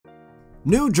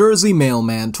New Jersey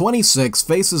mailman 26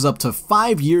 faces up to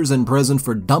 5 years in prison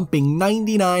for dumping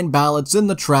 99 ballots in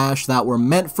the trash that were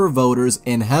meant for voters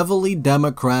in heavily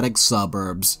Democratic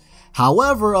suburbs.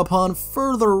 However, upon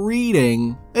further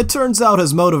reading, it turns out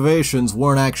his motivations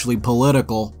weren't actually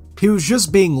political. He was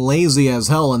just being lazy as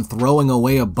hell and throwing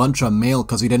away a bunch of mail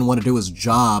because he didn't want to do his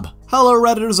job. Hello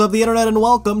Redditors of the internet and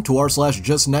welcome to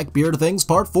r/JustNeckbeardThings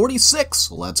part 46.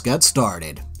 Let's get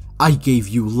started. I gave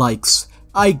you likes.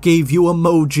 I gave you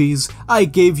emojis, I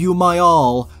gave you my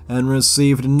all, and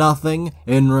received nothing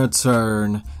in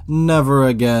return. Never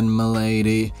again,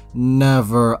 milady.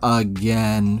 Never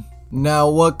again. Now,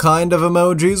 what kind of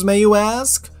emojis, may you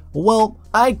ask? Well,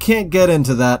 I can't get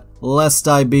into that, lest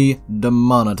I be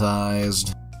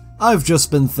demonetized. I've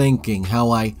just been thinking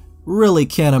how I really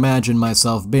can't imagine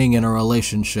myself being in a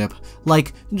relationship.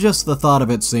 Like, just the thought of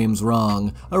it seems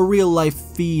wrong. A real-life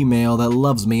female that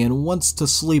loves me and wants to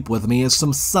sleep with me is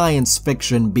some science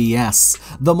fiction BS.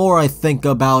 The more I think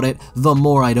about it, the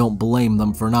more I don't blame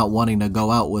them for not wanting to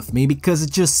go out with me because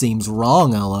it just seems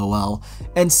wrong, lol.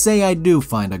 And say I do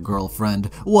find a girlfriend,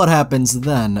 what happens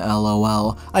then,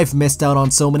 lol? I've missed out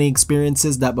on so many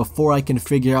experiences that before I can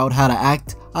figure out how to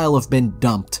act, I'll have been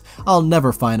dumped. I'll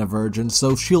never find a virgin,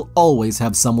 so she'll always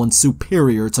have someone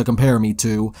superior to compare me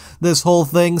to. This whole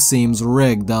thing seems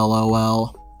rigged,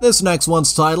 lol. This next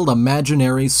one's titled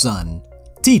Imaginary Son.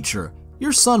 Teacher,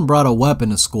 your son brought a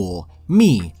weapon to school.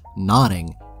 Me,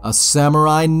 nodding. A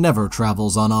samurai never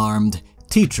travels unarmed.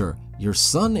 Teacher, your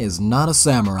son is not a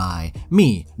samurai.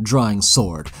 Me, drawing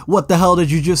sword. What the hell did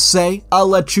you just say? I'll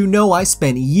let you know I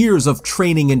spent years of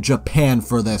training in Japan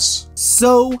for this.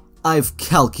 So, I've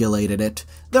calculated it.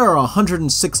 There are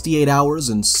 168 hours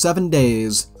in 7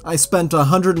 days. I spent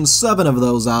 107 of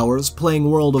those hours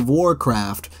playing World of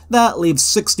Warcraft. That leaves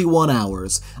 61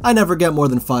 hours. I never get more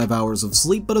than 5 hours of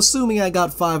sleep, but assuming I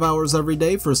got 5 hours every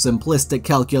day for simplistic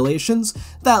calculations,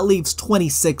 that leaves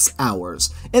 26 hours.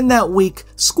 In that week,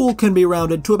 school can be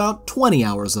rounded to about 20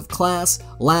 hours of class,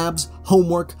 labs,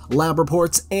 homework, lab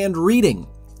reports, and reading,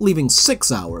 leaving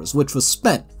 6 hours, which was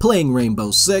spent playing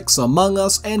Rainbow Six, Among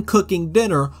Us, and cooking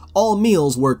dinner. All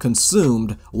meals were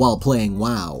consumed while playing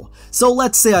WoW. So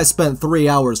let's say I spent 3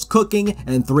 hours cooking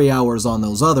and 3 hours on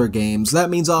those other games.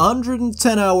 That means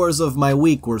 110 hours of my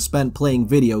week were spent playing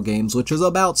video games, which is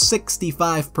about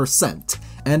 65%.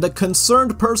 And a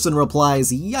concerned person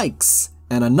replies, yikes.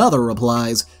 And another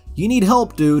replies, you need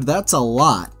help, dude, that's a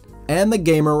lot. And the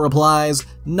gamer replies,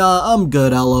 nah, I'm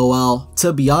good, lol.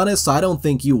 To be honest, I don't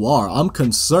think you are. I'm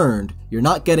concerned. You're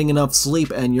not getting enough sleep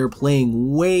and you're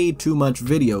playing way too much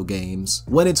video games.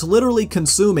 When it's literally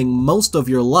consuming most of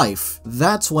your life,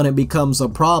 that's when it becomes a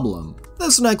problem.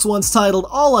 This next one's titled,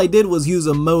 All I Did Was Use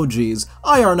Emojis.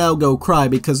 I are now go cry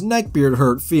because Neckbeard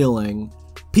hurt feeling.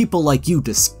 People like you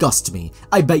disgust me.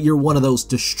 I bet you're one of those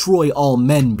destroy all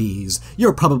men bees.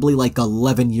 You're probably like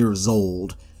 11 years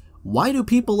old. Why do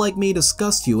people like me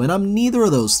disgust you and I'm neither of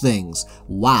those things?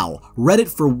 Wow, read it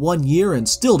for 1 year and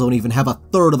still don't even have a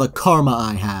third of the karma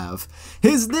I have.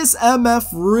 Is this MF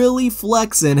really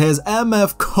flexing his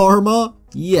MF karma?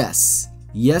 Yes.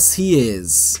 Yes he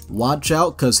is. Watch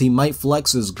out cause he might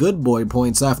flex his good boy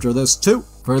points after this too.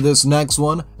 For this next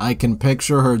one, I can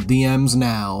picture her DMs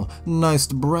now. Nice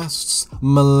breasts,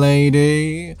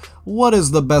 milady. What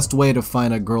is the best way to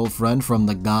find a girlfriend from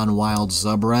the Gone Wild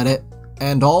subreddit?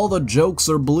 And all the jokes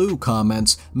are blue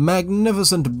comments.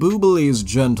 Magnificent booblies,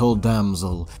 gentle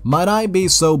damsel. Might I be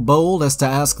so bold as to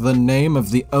ask the name of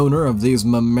the owner of these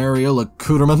mammarial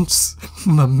accoutrements?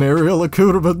 Mammarial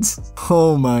accoutrements?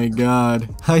 Oh my god.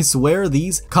 I swear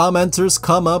these commenters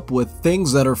come up with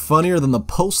things that are funnier than the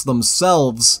posts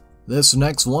themselves. This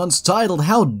next one's titled,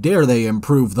 How Dare They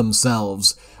Improve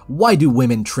Themselves? Why do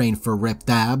women train for ripped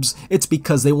abs? It's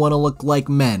because they want to look like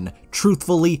men.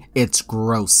 Truthfully, it's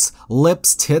gross.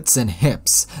 Lips, tits, and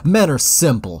hips. Men are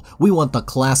simple. We want the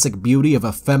classic beauty of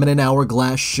a feminine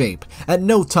hourglass shape. At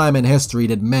no time in history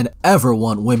did men ever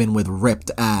want women with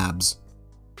ripped abs.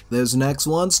 This next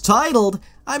one's titled,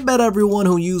 I bet everyone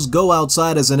who used go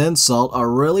outside as an insult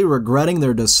are really regretting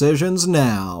their decisions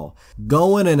now.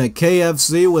 Going in a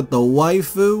KFC with the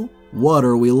waifu? What,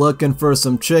 are we looking for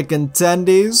some chicken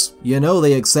tendies? You know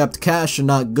they accept cash and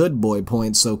not good boy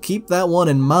points, so keep that one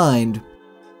in mind.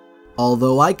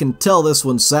 Although I can tell this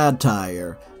one's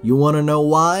satire. You wanna know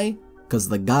why? Cause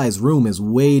the guy's room is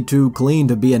way too clean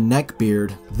to be a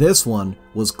neckbeard. This one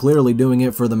was clearly doing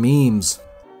it for the memes.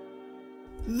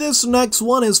 This next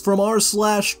one is from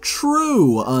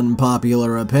r/true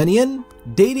unpopular opinion.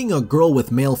 Dating a girl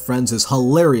with male friends is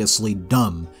hilariously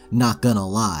dumb. not gonna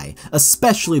lie.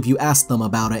 Especially if you ask them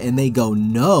about it and they go,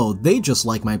 no, they just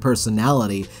like my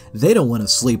personality. They don't want to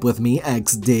sleep with me,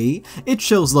 XD. It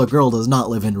shows the girl does not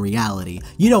live in reality.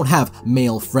 You don't have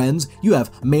male friends, you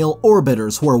have male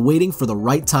orbiters who are waiting for the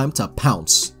right time to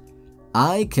pounce.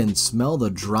 I can smell the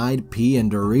dried pea and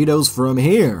Doritos from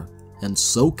here, and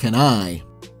so can I.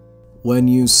 When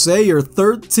you say you're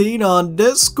 13 on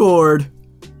Discord.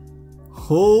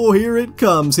 Oh, here it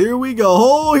comes. Here we go.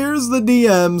 Oh, here's the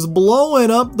DMs.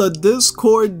 Blowing up the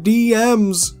Discord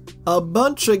DMs. A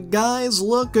bunch of guys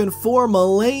looking for my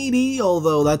lady.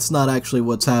 Although that's not actually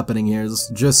what's happening here. It's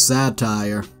just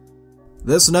satire.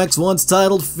 This next one's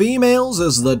titled Females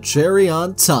is the Cherry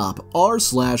on Top.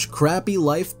 r/crappy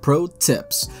life pro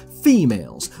tips.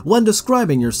 Females, when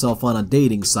describing yourself on a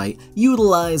dating site,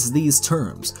 utilize these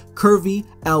terms: curvy,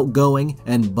 outgoing,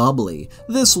 and bubbly.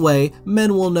 This way,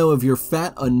 men will know if you're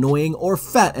fat, annoying, or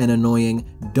fat and annoying.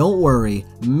 Don't worry,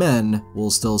 men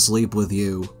will still sleep with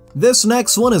you. This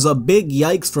next one is a big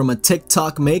yikes from a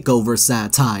TikTok makeover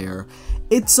satire.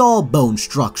 It's all bone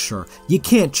structure. You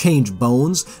can't change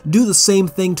bones. Do the same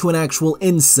thing to an actual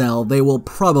incel, they will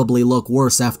probably look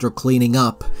worse after cleaning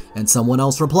up. And someone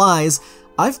else replies,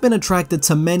 I've been attracted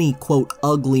to many, quote,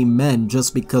 ugly men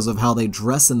just because of how they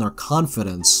dress and their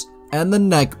confidence. And the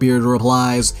Neckbeard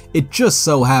replies, it just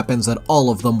so happens that all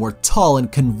of them were tall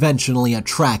and conventionally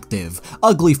attractive.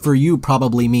 Ugly for you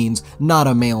probably means not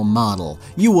a male model.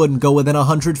 You wouldn't go within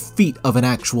 100 feet of an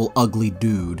actual ugly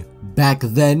dude. Back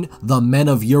then, the men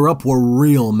of Europe were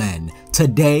real men.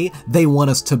 Today, they want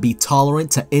us to be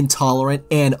tolerant to intolerant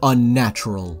and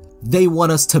unnatural. They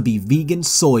want us to be vegan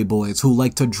soy boys who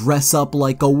like to dress up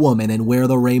like a woman and wear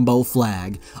the rainbow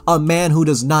flag. A man who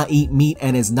does not eat meat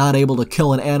and is not able to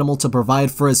kill an animal to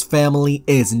provide for his family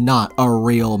is not a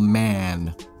real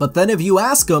man. But then if you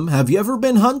ask him, have you ever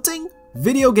been hunting?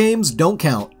 Video games don't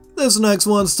count. This next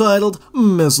one's titled,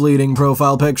 Misleading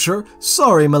Profile Picture.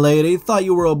 Sorry, milady, thought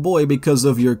you were a boy because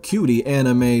of your cutie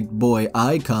anime boy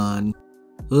icon.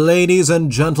 Ladies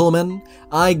and gentlemen,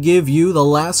 I give you the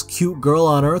last cute girl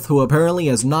on earth who apparently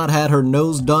has not had her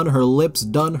nose done, her lips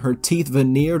done, her teeth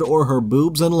veneered, or her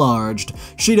boobs enlarged.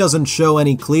 She doesn't show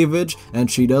any cleavage, and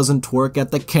she doesn't twerk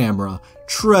at the camera.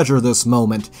 Treasure this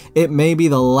moment. It may be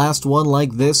the last one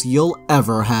like this you'll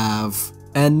ever have.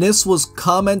 And this was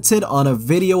commented on a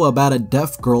video about a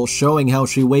deaf girl showing how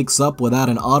she wakes up without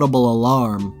an audible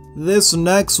alarm. This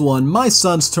next one, my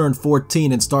son's turned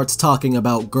 14 and starts talking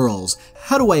about girls.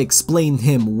 How do I explain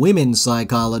him women's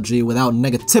psychology without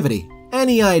negativity?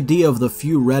 Any idea of the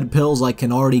few red pills I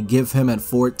can already give him at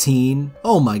 14?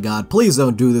 Oh my god, please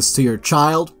don't do this to your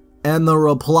child. And the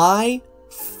reply?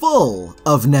 Full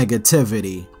of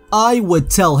negativity. I would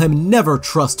tell him never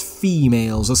trust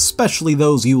females, especially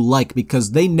those you like, because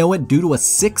they know it due to a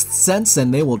sixth sense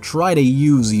and they will try to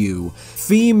use you.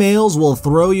 Females will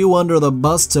throw you under the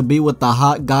bus to be with the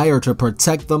hot guy or to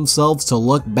protect themselves to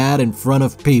look bad in front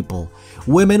of people.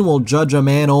 Women will judge a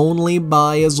man only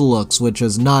by his looks, which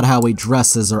is not how he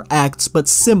dresses or acts, but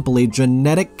simply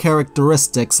genetic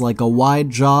characteristics like a wide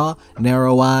jaw,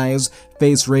 narrow eyes,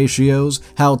 face ratios,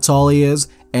 how tall he is,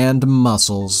 and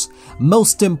muscles.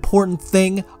 Most important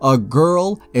thing, a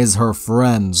girl is her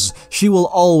friends. She will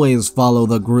always follow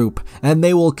the group, and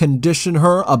they will condition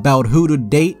her about who to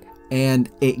date, and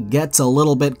it gets a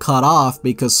little bit cut off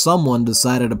because someone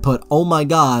decided to put, oh my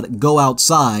god, go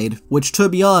outside, which to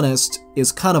be honest,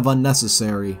 is kind of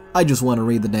unnecessary. I just want to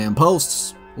read the damn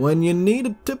posts. When you need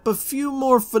to tip a few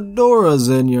more fedoras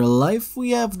in your life, we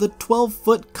have the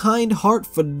 12-foot Kind Heart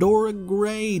Fedora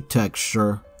Gray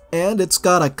texture. And it's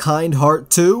got a kind heart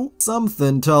too?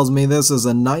 Something tells me this is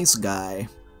a nice guy.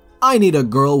 I need a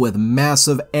girl with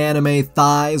massive anime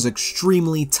thighs,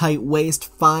 extremely tight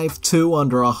waist, 5'2",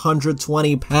 under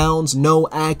 120 pounds, no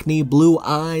acne, blue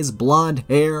eyes, blonde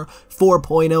hair,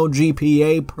 4.0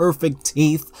 GPA, perfect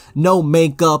teeth, no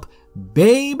makeup.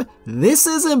 Babe, this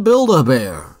isn't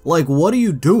Build-A-Bear. Like, what are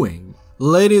you doing?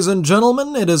 Ladies and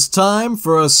gentlemen, it is time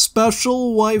for a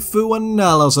special waifu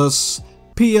analysis.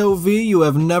 POV, you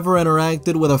have never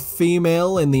interacted with a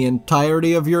female in the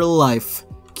entirety of your life.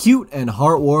 Cute and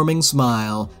heartwarming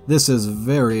smile. This is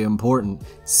very important.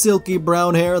 Silky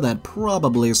brown hair that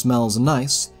probably smells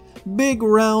nice. Big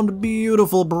round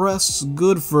beautiful breasts,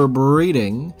 good for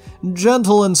breeding.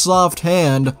 Gentle and soft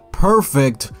hand,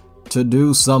 perfect to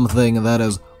do something that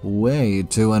is way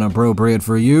too inappropriate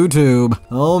for YouTube.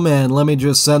 Oh man, let me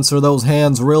just censor those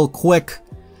hands real quick.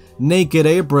 Naked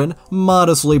apron,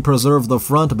 modestly preserved the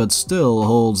front but still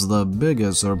holds the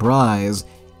biggest surprise.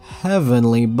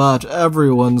 Heavenly butt,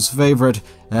 everyone's favorite,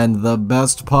 and the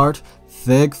best part,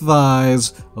 thick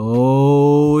thighs.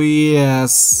 Oh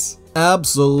yes.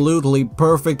 Absolutely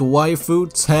perfect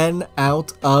waifu, 10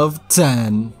 out of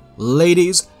 10.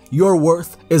 Ladies, your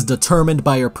worth is determined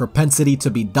by your propensity to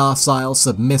be docile,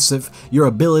 submissive, your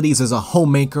abilities as a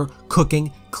homemaker,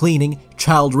 cooking, cleaning,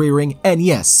 child rearing, and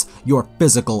yes, your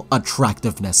physical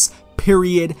attractiveness.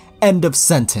 Period. End of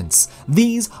sentence.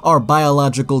 These are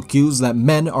biological cues that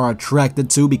men are attracted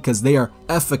to because they are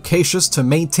efficacious to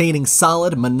maintaining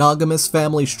solid, monogamous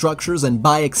family structures and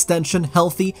by extension,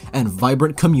 healthy and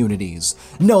vibrant communities.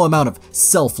 No amount of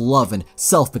self-love and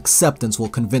self-acceptance will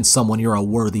convince someone you're a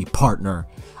worthy partner.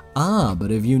 But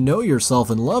if you know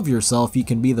yourself and love yourself, you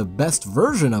can be the best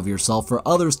version of yourself for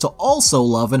others to also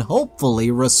love and hopefully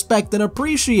respect and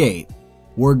appreciate.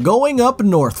 We're going up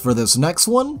north for this next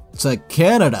one, to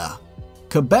Canada.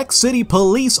 Quebec City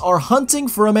police are hunting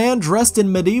for a man dressed in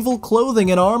medieval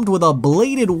clothing and armed with a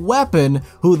bladed weapon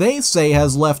who they say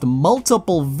has left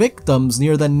multiple victims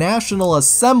near the National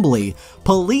Assembly.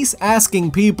 Police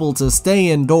asking people to stay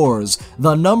indoors.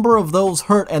 The number of those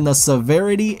hurt and the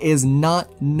severity is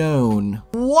not known.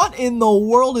 What in the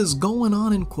world is going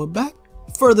on in Quebec?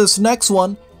 For this next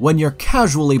one, when you're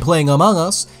casually playing Among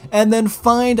Us and then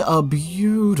find a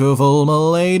beautiful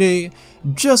milady.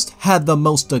 Just had the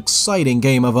most exciting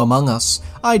game of Among Us.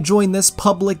 I joined this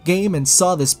public game and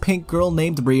saw this pink girl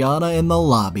named Brianna in the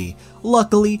lobby.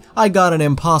 Luckily, I got an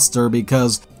imposter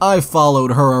because I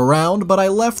followed her around, but I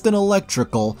left in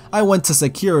electrical. I went to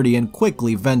security and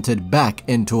quickly vented back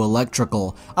into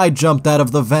electrical. I jumped out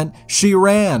of the vent, she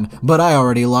ran, but I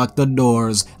already locked the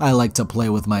doors. I like to play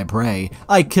with my prey.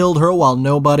 I killed her while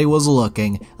nobody was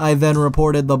looking. I then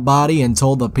reported the body and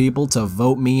told the people to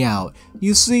vote me out.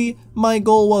 You see, my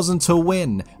goal wasn't to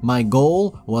win. My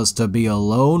goal was to be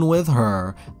alone with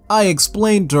her. I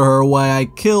explained to her why I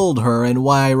killed her and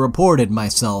why I reported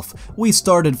myself. We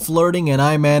started flirting and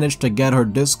I managed to get her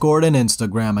Discord and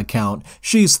Instagram account.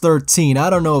 She's 13, I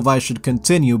don't know if I should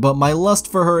continue, but my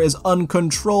lust for her is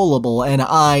uncontrollable and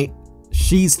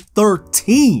she's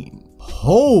 13!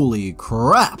 Holy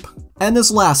crap! And this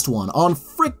last one, on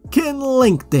frickin'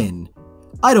 LinkedIn.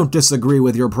 I don't disagree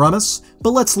with your premise,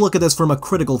 but let's look at this from a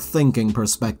critical thinking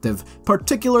perspective,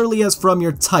 particularly as from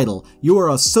your title, you are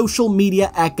a social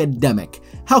media academic.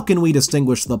 How can we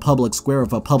distinguish the public square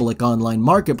of a public online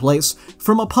marketplace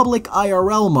from a public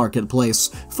IRL marketplace?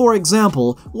 For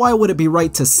example, why would it be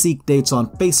right to seek dates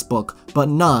on Facebook, but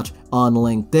not on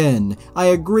LinkedIn? I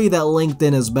agree that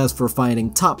LinkedIn is best for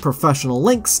finding top professional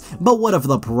links, but what of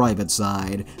the private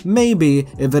side? Maybe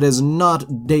if it is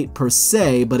not date per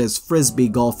se, but is frisbee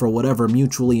golf or whatever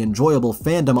mutually enjoyable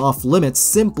fandom off limits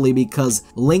simply because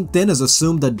LinkedIn is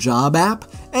assumed a job app?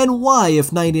 And why,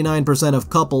 if 99% of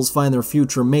couples find their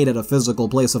future mate at a physical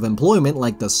place of employment,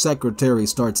 like the secretary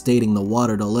starts dating the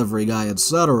water delivery guy,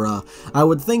 etc., I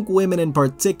would think women in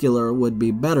particular would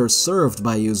be better served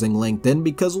by using LinkedIn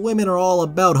because women are all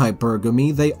about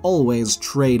hypergamy, they always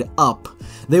trade up.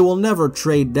 They will never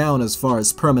trade down as far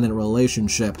as permanent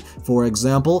relationship. For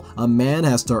example, a man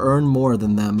has to earn more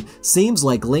than them. Seems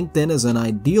like LinkedIn is an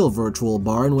ideal virtual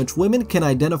bar in which women can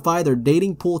identify their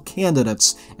dating pool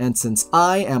candidates, and since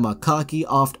I am a cocky,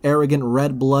 oft-arrogant,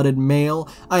 red-blooded male,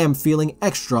 I am feeling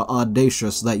extra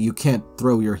audacious that you can't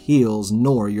throw your heels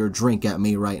nor your drink at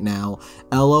me right now.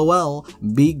 LOL,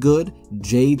 be good,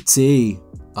 JT.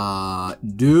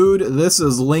 Dude, this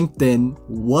is LinkedIn.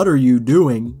 What are you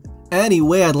doing?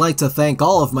 Anyway, I'd like to thank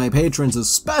all of my patrons,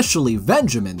 especially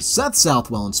Benjamin, Seth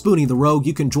Southwell, and Spoonie the Rogue.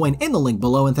 You can join in the link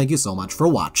below, and thank you so much for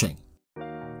watching.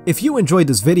 If you enjoyed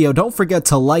this video, don't forget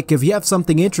to like. If you have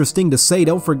something interesting to say,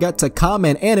 don't forget to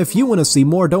comment. And if you want to see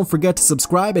more, don't forget to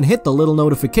subscribe and hit the little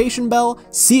notification bell.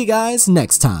 See you guys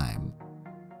next time.